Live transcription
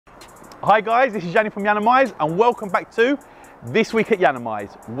Hi guys, this is Yianni from Yiannimize and welcome back to This Week at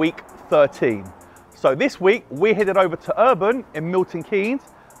Yiannimize, week 13. So this week we're headed over to Urban in Milton Keynes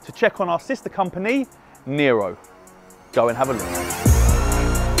to check on our sister company, Nero. Go and have a look.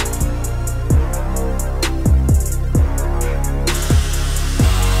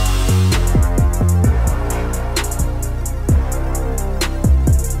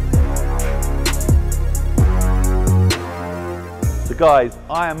 Guys,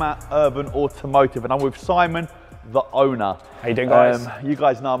 I am at Urban Automotive and I'm with Simon, the owner. How you doing, guys? You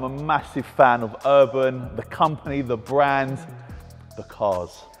guys know I'm a massive fan of Urban, the company, the brand, the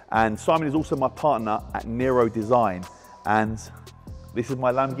cars. And Simon is also my partner at Nero Design. And this is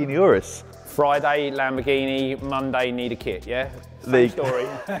my Lamborghini Urus. Friday, Lamborghini, Monday, need a kit, yeah? Same story.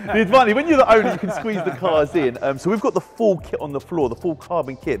 It's funny, when you're the owner, you can squeeze the cars in. So we've got the full kit on the floor, the full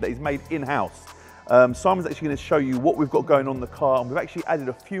carbon kit that is made in-house. Simon's actually going to show you what we've got going on the car, and we've actually added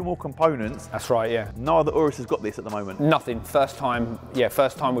a few more components. That's right, yeah. No other Urus has got this at the moment. Nothing, first time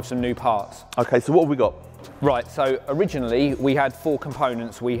with some new parts. Okay, so what have we got? Right, so originally we had 4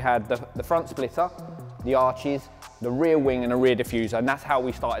 components. We had the front splitter, the arches, the rear wing and a rear diffuser, and that's how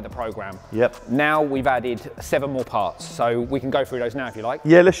we started the program. Yep. Now we've added 7 more parts, so we can go through those now if you like.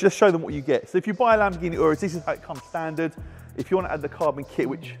 Yeah, let's just show them what you get. So if you buy a Lamborghini Urus, this is how it comes standard. If you want to add the carbon kit,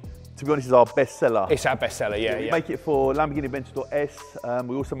 which to be honest is our best seller. It's our best seller, yeah. We make it for Lamborghini Aventador S,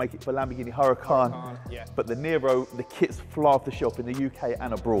 we also make it for Lamborghini Huracan, yeah. But the Nero, the kits fly off the shelf in the UK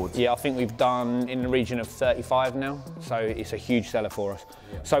and abroad. Yeah, I think we've done in the region of 35 now, so it's a huge seller for us.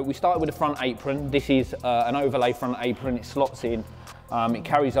 Yeah. So we started with the front apron. This is an overlay front apron. It slots in, it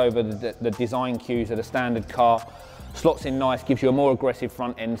carries over the design cues of the standard car. Slots in nice, gives you a more aggressive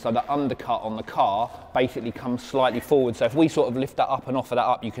front end, so the undercut on the car basically comes slightly forward. So if we sort of lift that up and offer that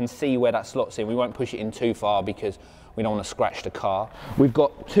up, you can see where that slots in. We won't push it in too far because we don't want to scratch the car. We've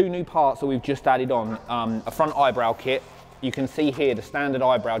got 2 new parts that we've just added on. A front eyebrow kit. You can see here the standard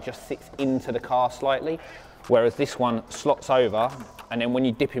eyebrow just sits into the car slightly, whereas this one slots over, and then when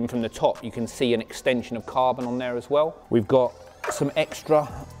you dip in from the top, you can see an extension of carbon on there as well. We've got some extra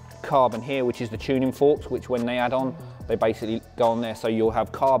carbon here, which is the tuning forks, which when they add on, they basically go on there, so you'll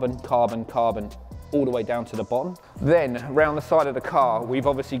have carbon, carbon, carbon all the way down to the bottom. Then around the side of the car, we've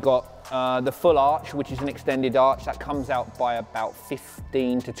obviously got the full arch, which is an extended arch that comes out by about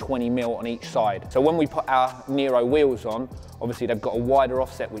 15 to 20 mil on each side. So when we put our Nero wheels on, obviously they've got a wider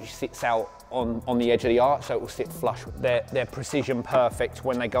offset which sits out on the edge of the arch, so it will sit flush. They're precision perfect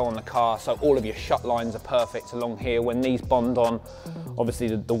when they go on the car, so all of your shut lines are perfect along here. When these bond on,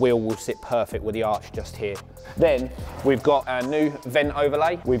 obviously the wheel will sit perfect with the arch just here. Then we've got our new vent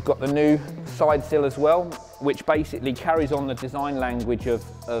overlay. We've got the new side sill as well, which basically carries on the design language of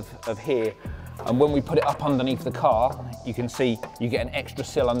here. And when we put it up underneath the car, you can see you get an extra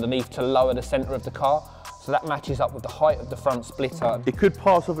sill underneath to lower the center of the car. So that matches up with the height of the front splitter. It could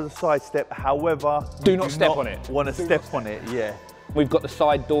pass over the side step, however, do not step on it. Want to step on it, yeah. We've got the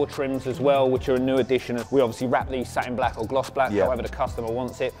side door trims as well, which are a new addition. We obviously wrap these satin black or gloss black, however the customer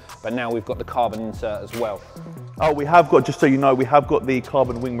wants it, but now we've got the carbon insert as well. Oh, we have got, just so you know, we have got the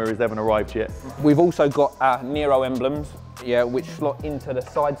carbon wing mirrors, they haven't arrived yet. We've also got our Nero emblems, which slot into the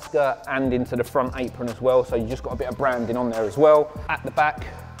side skirt and into the front apron as well, so you just got a bit of branding on there as well. At the back,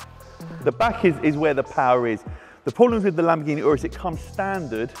 the back is where the power is. The problem with the Lamborghini Urus, it comes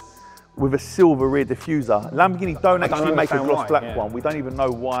standard with a silver rear diffuser. Lamborghini don't actually make a gloss black one. We don't even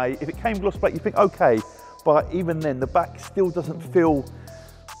know why. If it came gloss black, you think, okay, but even then, the back still doesn't feel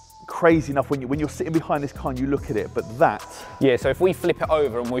crazy enough when you're sitting behind this car and you look at it, but that. Yeah, so if we flip it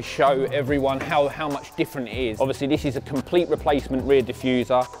over and we show everyone how much different it is. Obviously, this is a complete replacement rear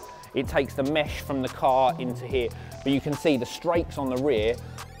diffuser. It takes the mesh from the car into here, but you can see the strakes on the rear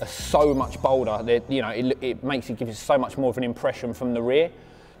are so much bolder. It makes it give you so much more of an impression from the rear.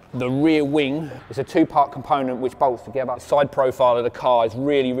 The rear wing is a 2-part component which bolts together. The side profile of the car is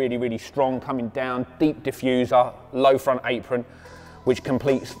really, really, really strong, coming down, deep diffuser, low front apron, which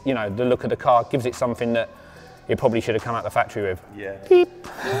completes, the look of the car, gives it something that it probably should have come out the factory with. Yeah. Beep.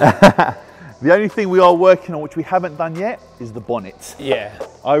 The only thing we are working on, which we haven't done yet, is the bonnet. Yeah.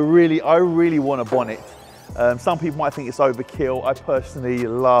 I really want a bonnet. Some people might think it's overkill. I personally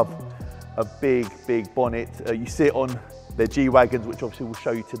love a big bonnet. You see it on their G-Wagons, which obviously we'll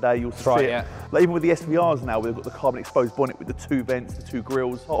show you today. You'll see it. Like even with the SVRs now, we've got the carbon exposed bonnet with the 2 vents, the 2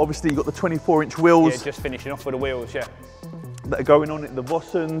 grills. Obviously you've got the 24-inch wheels. Yeah, just finishing off with the wheels, yeah. That are going on at the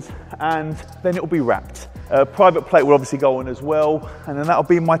Vossens, and then it'll be wrapped. Private plate will obviously go on as well, and then that'll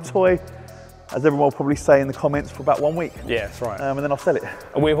be my toy as everyone will probably say in the comments, for about 1 week. Yeah, that's right. And then I'll sell it.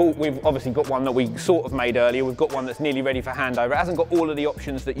 And we've obviously got one that we sort of made earlier. We've got one that's nearly ready for handover. It hasn't got all of the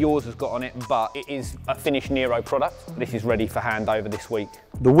options that yours has got on it, but it is a finished Nero product. This is ready for handover this week.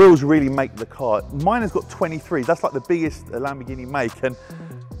 The wheels really make the car. Mine has got 23s. That's like the biggest Lamborghini make, and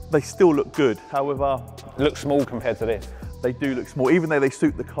they still look good. However, look small compared to this. They do look small, even though they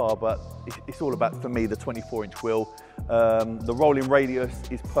suit the car, but it's all about, for me, the 24-inch wheel. The rolling radius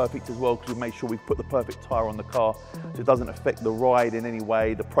is perfect as well, because we made sure we put the perfect tyre on the car, so it doesn't affect the ride in any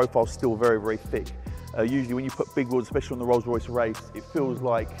way. The profile's still very, very thick. Usually when you put big wheels, especially on the Rolls-Royce race, it feels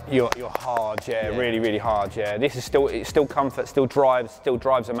like... You're hard, yeah, really, really hard, yeah. This is still comfort, still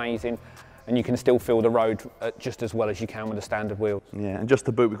drives amazing. And you can still feel the road just as well as you can with the standard wheels. Yeah, and just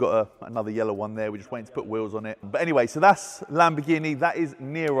to boot, we've got another yellow one there. We're just waiting to put wheels on it. But anyway, so that's Lamborghini, that is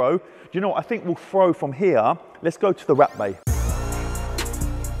Nero. Do you know what I think we'll throw from here? Let's go to the Wrap Bay.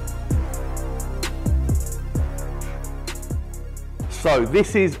 So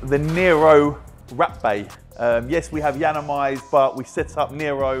this is the Nero Wrap Bay. Yes, we have Yiannimize, but we set up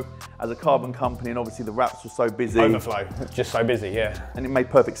Nero as a carbon company, and obviously the wraps were so busy. Overflow, just so busy, yeah. And it made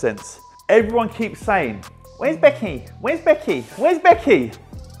perfect sense. Everyone keeps saying, where's Becky? Where's Becky? Where's Becky?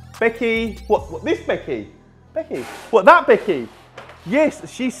 Becky, what this Becky? Becky, what that Becky? Yes,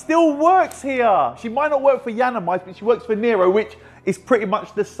 she still works here. She might not work for Yiannimize, but she works for Nero, which is pretty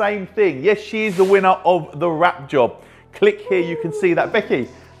much the same thing. Yes, she is the winner of the wrap job. Click here, you can see that. Becky,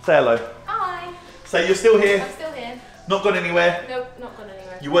 say hello. Hi. So you're still here? I'm still here. Not gone anywhere? Nope, not gone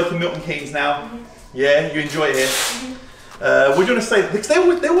anywhere. You work in Milton Keynes now? Yeah, you enjoy it here? What do you want to say? Because they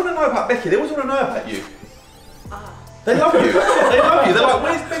want to know about Becky. They always want to know about you. They love you. They love you. They're like,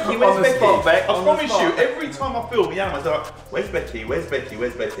 where's Becky? Where's Becky? Spot, I promise you, every time I film Yiannimize, they're like, where's Becky? Where's Becky?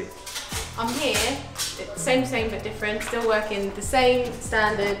 Where's Becky? I'm here. Same but different. Still working the same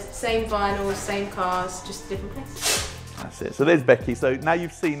standard, same vinyls, same cars, just different place. That's it. So there's Becky. So now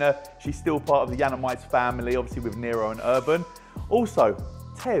you've seen her. She's still part of the Yiannimize family, obviously with Nero and Urban. Also,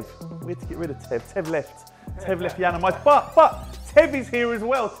 Tev. We had to get rid of Tev. Tev left. Tev left Yiannimize, but Tev is here as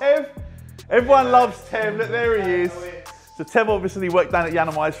well. Tev, everyone loves Tev. Look, there he is. So Tev obviously worked down at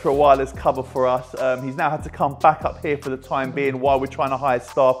Yiannimize for a while as cover for us. He's now had to come back up here for the time being while we're trying to hire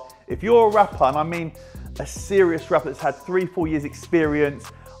staff. If you're a rapper, and I mean a serious rapper that's had 3-4 years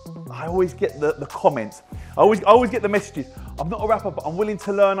experience, I always get the comments. I always get the messages. I'm not a rapper, but I'm willing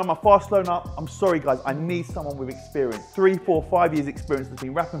to learn. I'm a fast learner. I'm sorry, guys. I need someone with experience. 3, 4, 5 years experience that's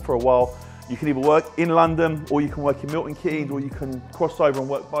been rapping for a while. You can either work in London, or you can work in Milton Keynes, or you can cross over and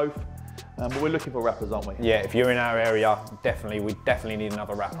work both. But we're looking for rappers, aren't we? Yeah, if you're in our area, we definitely need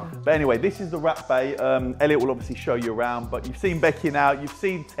another rapper. But anyway, this is the Wrap Bay. Elliot will obviously show you around, but you've seen Becky now, you've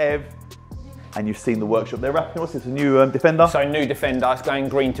seen Tev, and you've seen the workshop. They're wrapping, what's this, a new Defender? So new Defender, it's going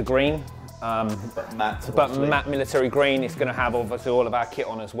green to green. But matte military green. It's going to have obviously all of our kit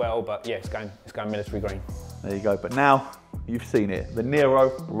on as well, but yeah, it's going military green. There you go. But now you've seen it, the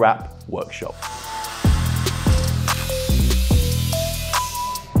Nero Wrap Workshop.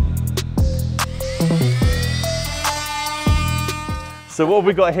 So what have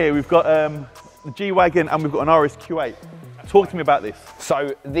we got here? We've got the G-Wagon and we've got an Urus Q8. Talk to me about this.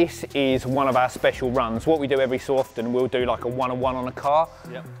 So this is one of our special runs. What we do every so often, we'll do like a one-on-one on a car.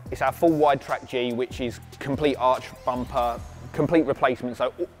 Yep. It's our full WideTrack G, which is complete arch bumper, complete replacement.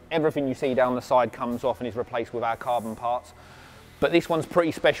 So everything you see down the side comes off and is replaced with our carbon parts. But this one's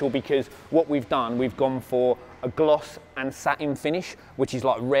pretty special because what we've done, we've gone for a gloss and satin finish, which is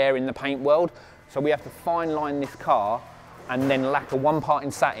like rare in the paint world. So we have to fine line this car and then lacquer one part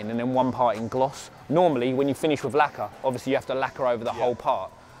in satin and then one part in gloss. Normally, when you finish with lacquer, obviously you have to lacquer over the whole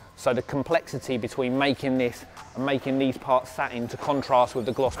part. So the complexity between making this and making these parts satin to contrast with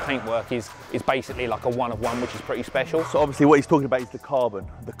the gloss paintwork is basically like a one-of-one, which is pretty special. So obviously what he's talking about is the carbon.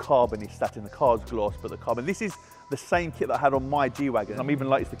 The carbon is satin, the car's gloss, but the carbon. This is the same kit that I had on my G-Wagon. I'm even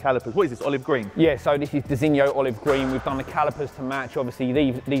like it's the calipers. What is this, olive green? Yeah, so this is Designo olive green. We've done the calipers to match. Obviously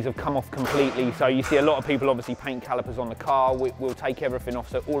these have come off completely. So you see a lot of people obviously paint calipers on the car. We'll take everything off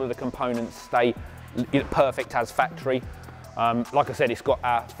so all of the components stay perfect as factory. Like I said, it's got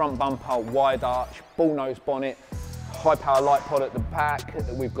our front bumper, wide arch, bullnose bonnet, high power light pod at the back.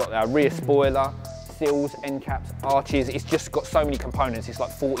 We've got our rear spoiler, sills, end caps, arches. It's just got so many components. It's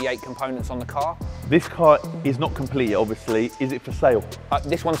like 48 components on the car. This car is not complete, obviously. Is it for sale?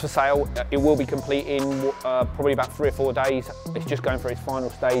 This one's for sale. It will be complete in probably about 3 or 4 days. It's just going through its final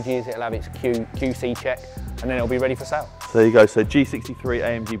stages. It'll have its QC check and then it'll be ready for sale. So there you go. So G63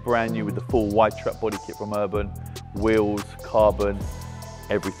 AMG brand new with the full WideTrack body kit from Urban, wheels, carbon,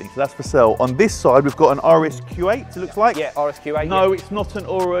 everything. So that's for sale. On this side, we've got an Urus Q8, it looks like. Yeah, Urus Q8. No, it's not an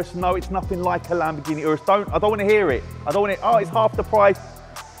Urus. No, it's nothing like a Lamborghini Urus. I don't want to hear it. I don't want it. Oh, it's half the price.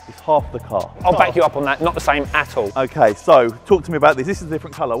 It's half the car. I'll back you up on that. Not the same at all. Okay, so talk to me about this. This is a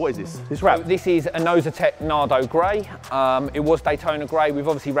different colour. What is this? This wrap? So this is a Inozetek Nardo grey. It was Daytona grey. We've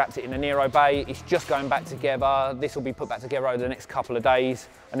obviously wrapped it in a Nero Bay. It's just going back together. This will be put back together over the next couple of days,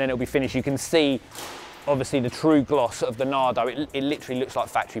 and then it'll be finished. You can see, obviously, the true gloss of the Nardo. It literally looks like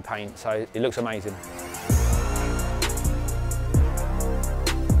factory paint, so it looks amazing.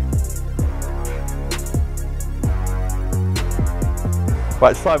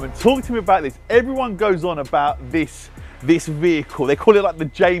 Right, Simon, talk to me about this. Everyone goes on about this vehicle. They call it like the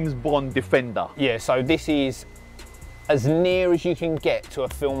James Bond Defender. Yeah, so this is as near as you can get to a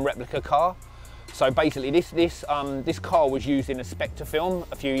film replica car. So basically, this car was used in a Spectre film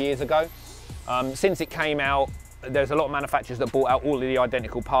a few years ago. Since it came out, there's a lot of manufacturers that bought out all of the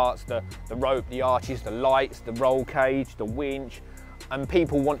identical parts, the rope, the arches, the lights, the roll cage, the winch, and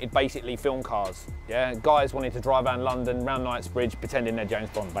people wanted basically film cars. Yeah, guys wanted to drive around London, around Knightsbridge, pretending they're James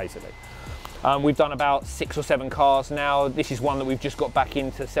Bond, basically. We've done about 6 or 7 cars now. This is one that we've just got back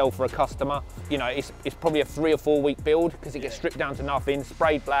in to sell for a customer. You know, it's probably a 3 or 4 week build because it gets stripped down to nothing,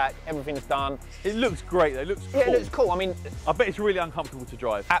 sprayed black, everything's done. It looks great though, it looks cool. Yeah, it looks cool. I mean, I bet it's really uncomfortable to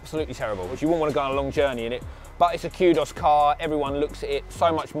drive. Absolutely terrible, which you wouldn't want to go on a long journey in it. But it's a kudos car. Everyone looks at it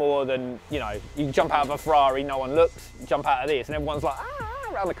so much more than, you know, you jump out of a Ferrari, no one looks. You jump out of this and everyone's like,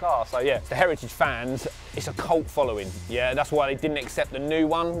 around the car. So yeah, the heritage fans, it's a cult following. Yeah, that's why they didn't accept the new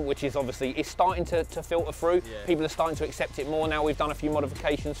one, which is obviously, it's starting to filter through. Yeah. People are starting to accept it more now. We've done a few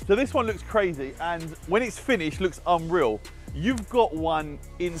modifications. So this one looks crazy, and when it's finished, looks unreal. You've got one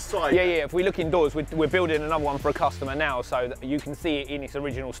inside. Yeah, yeah, if we look indoors, we're building another one for a customer now, so that you can see it in its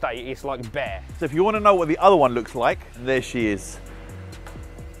original state. It's like bare. So if you want to know what the other one looks like, there she is.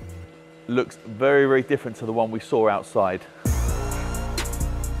 Looks very, very different to the one we saw outside.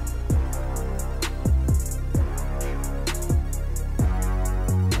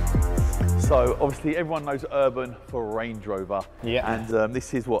 So obviously everyone knows Urban for Range Rover. Yeah. And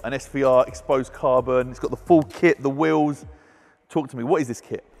this is what, an SVR exposed carbon. It's got the full kit, the wheels. Talk to me, what is this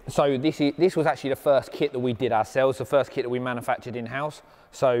kit? So this was actually the first kit that we did ourselves, the first kit that we manufactured in-house.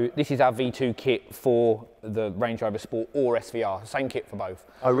 So this is our V2 kit for the Range Rover Sport or SVR, same kit for both.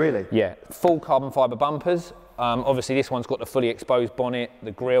 Oh really? Yeah, full carbon fibre bumpers. Obviously this one's got the fully exposed bonnet,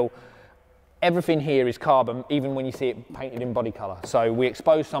 the grille. Everything here is carbon, even when you see it painted in body colour. So we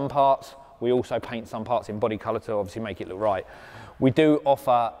expose some parts, we also paint some parts in body colour to obviously make it look right. We do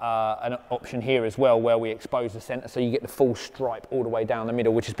offer an option here as well where we expose the centre so you get the full stripe all the way down the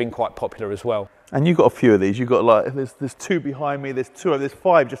middle, which has been quite popular as well. And you've got a few of these. You've got like, there's 2 behind me, there's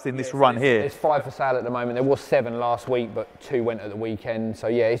 5 just in this run here. There's 5 for sale at the moment. There was 7 last week, but 2 went at the weekend. So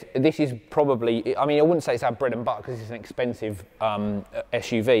yeah, this is probably, I mean, I wouldn't say it's our bread and butter because it's an expensive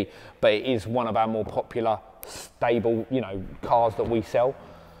SUV, but it is one of our more popular, stable, you know, cars that we sell.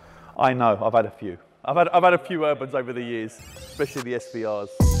 I know, I've had a few. I've had a few Urbans over the years, especially the SVRs.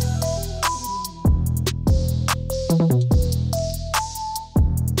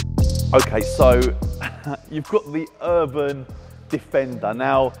 Okay, so you've got the Urban Defender.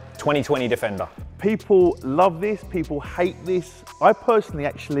 Now, 2020 Defender. People love this, people hate this. I personally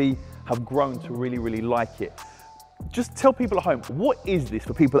actually have grown to really, really like it. Just tell people at home, what is this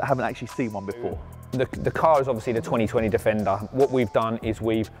for people that haven't actually seen one before? The car is obviously the 2020 Defender. What we've done is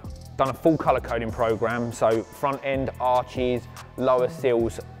we've done a full colour coding program, so front end, arches, lower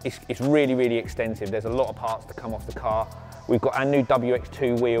sills. It's really, really extensive. There's a lot of parts to come off the car. We've got our new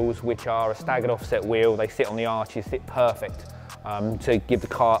WX2 wheels, which are a staggered offset wheel. They sit on the arches, sit perfect to give the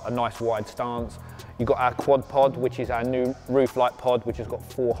car a nice wide stance. You've got our quad pod, which is our new roof light pod, which has got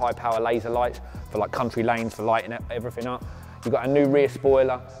 4 high power laser lights for like country lanes, for lighting everything up. You've got a new rear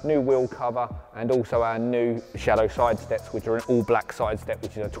spoiler, new wheel cover, and also our new shadow side steps, which are an all black side step,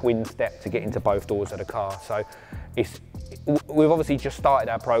 which is a twin step to get into both doors of the car. So we've obviously just started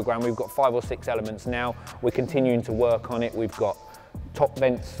our program. We've got 5 or 6 elements now. We're continuing to work on it. We've got top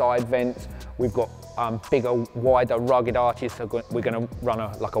vents, side vents. We've got bigger, wider, rugged arches. So we're going to run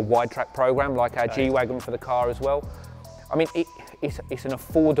like a WideTrack program, like our G-Wagon for the car as well. I mean, it's an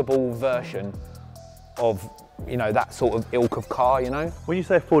affordable version of, you know, that sort of ilk of car, you know. When you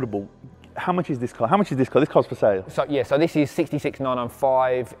say affordable, how much is this car? How much is this car? This car's for sale. So yeah, so this is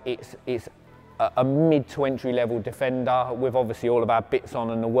 66,995. It's a mid to entry level Defender with obviously all of our bits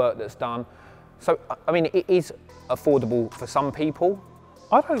on and the work that's done. So I mean, it is affordable for some people.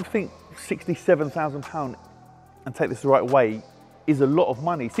 I don't think £67,000 and take this the right way is a lot of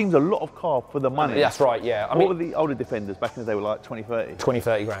money. It seems a lot of car for the money. That's right, yeah. What were the older Defenders back in the day? Were like 20, 30? 20,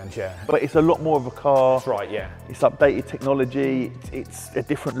 30 grand, yeah. But it's a lot more of a car. That's right, yeah. It's updated technology. It's a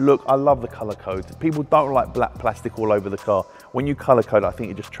different look. I love the colour code. People don't like black plastic all over the car. When you colour code, I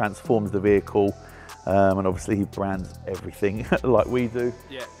think it just transforms the vehicle. And obviously he brands everything like we do.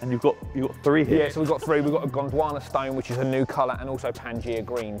 Yeah. And you've got 3 here. Yeah, so we've got 3. We've got a Gondwana Stone, which is a new colour, and also Pangea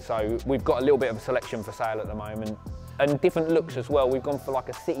Green. So we've got a little bit of a selection for sale at the moment. And different looks as well. We've gone for like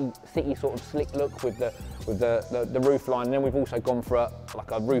a city sort of slick look with the roof line, and then we've also gone for like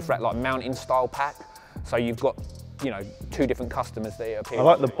a roof rack, like mountain style pack. So you've got, you know, 2 different customers that appear. I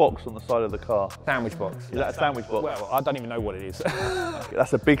like the box on the side of the car. Sandwich box. Is that a sandwich box? Well, I don't even know what it is.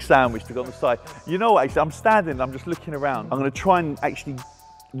 That's a big sandwich to go on the side. You know what, actually, I'm standing, I'm just looking around. I'm gonna try and actually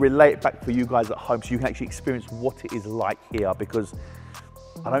relate it back for you guys at home so you can actually experience what it is like here, because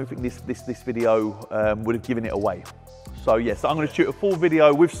I don't think this video would have given it away. So yeah, so I'm gonna shoot a full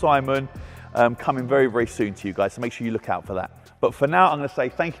video with Simon coming very, very soon to you guys, so make sure you look out for that. But for now, I'm going to say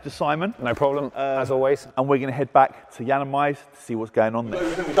thank you to Simon. No problem, as always. And we're going to head back to Yiannimize to see what's going on there.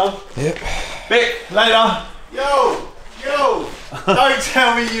 We're done? Yep. Vic, later. Yo! Don't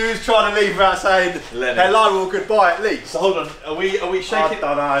tell me you was trying to leave without saying hello or goodbye at least. So hold on, are we shaking? I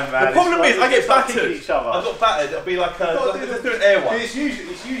don't know, man. The problem is, I get battered. Each other. I got battered. It'll be like let's do an air one. It's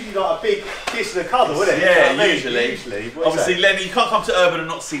usually like a big kiss and a cuddle, isn't it? Yeah, you know usually. Obviously, Lenny, you can't come to Urban and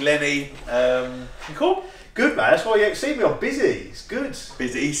not see Lenny. You cool? Good, man. That's why you see me. I'm busy. It's good.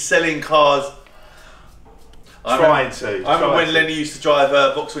 Busy. He's selling cars. I remember when Lenny used to drive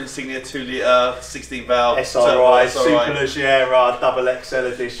a Vauxhall Insignia 2-litre, 16 valve. SRI, Superleggera, Double XL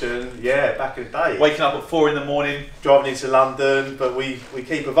edition. Yeah, back in the day. Waking up at 4 in the morning. Driving into London, but we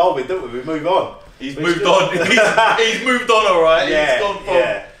keep evolving, don't we? We move on. He's moved on. He's moved on, all right. Yeah, he's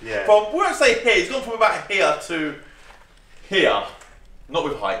gone from, we won't say here, he's gone from about here to here. Not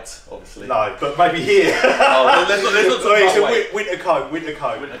with height, obviously. No, but maybe here. Let's not talk about winter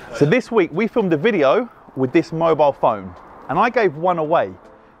coat. So this week we filmed a video with this mobile phone, and I gave one away.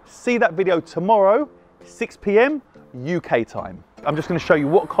 See that video tomorrow, 6 PM UK time. I'm just going to show you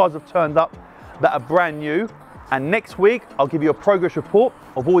what cars have turned up that are brand new, and next week I'll give you a progress report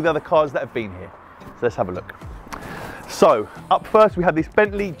of all the other cars that have been here. So let's have a look. So up first we have this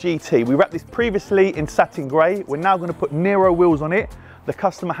Bentley GT. We wrapped this previously in satin grey. We're now going to put Nero wheels on it. The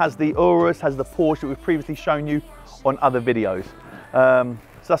customer has the Urus, has the Porsche that we've previously shown you on other videos.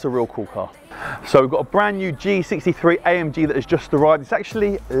 So that's a real cool car. So we've got a brand new G63 AMG that has just arrived. It's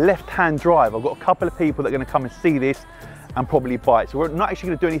actually left-hand drive. I've got a couple of people that are going to come and see this and probably buy it. So we're not actually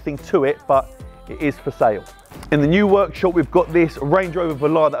going to do anything to it, but it is for sale. In the new workshop, we've got this Range Rover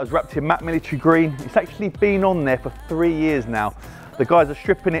Velar that was wrapped in matte military green. It's actually been on there for 3 years now. The guys are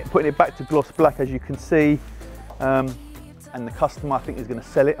stripping it, putting it back to gloss black, as you can see. And the customer, I think, is going to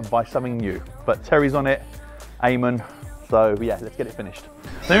sell it and buy something new. But Terry's on it, Eamon. So yeah, let's get it finished.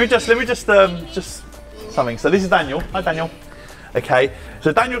 Let me just something. So this is Daniel. Hi, Daniel. Okay,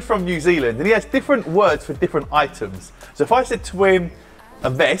 so Daniel's from New Zealand, and he has different words for different items. So if I said to him a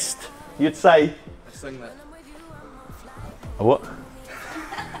vest, you'd say a singlet. A what?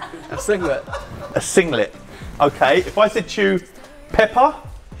 A singlet. A singlet. Okay. If I said to you pepper,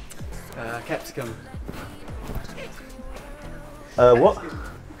 capsicum. What?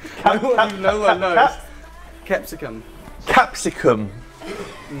 No one knows. Capsicum. Capsicum.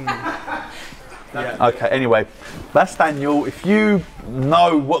 Yeah. Okay, anyway, that's Daniel. If you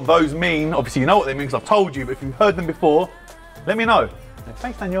know what those mean, obviously you know what they mean because I've told you, but if you've heard them before, let me know.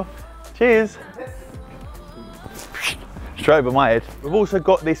 Thanks, Daniel. Cheers. Straight over my head. We've also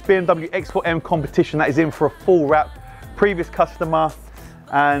got this BMW X4M competition that is in for a full wrap. Previous customer,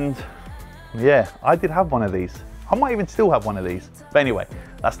 and yeah, I did have one of these. I might even still have one of these. But anyway,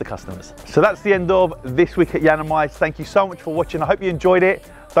 that's the customers. So that's the end of this week at Yiannimize. Thank you so much for watching. I hope you enjoyed it.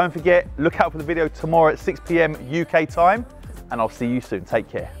 Don't forget, look out for the video tomorrow at 6 PM UK time, and I'll see you soon. Take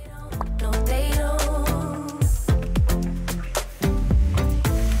care.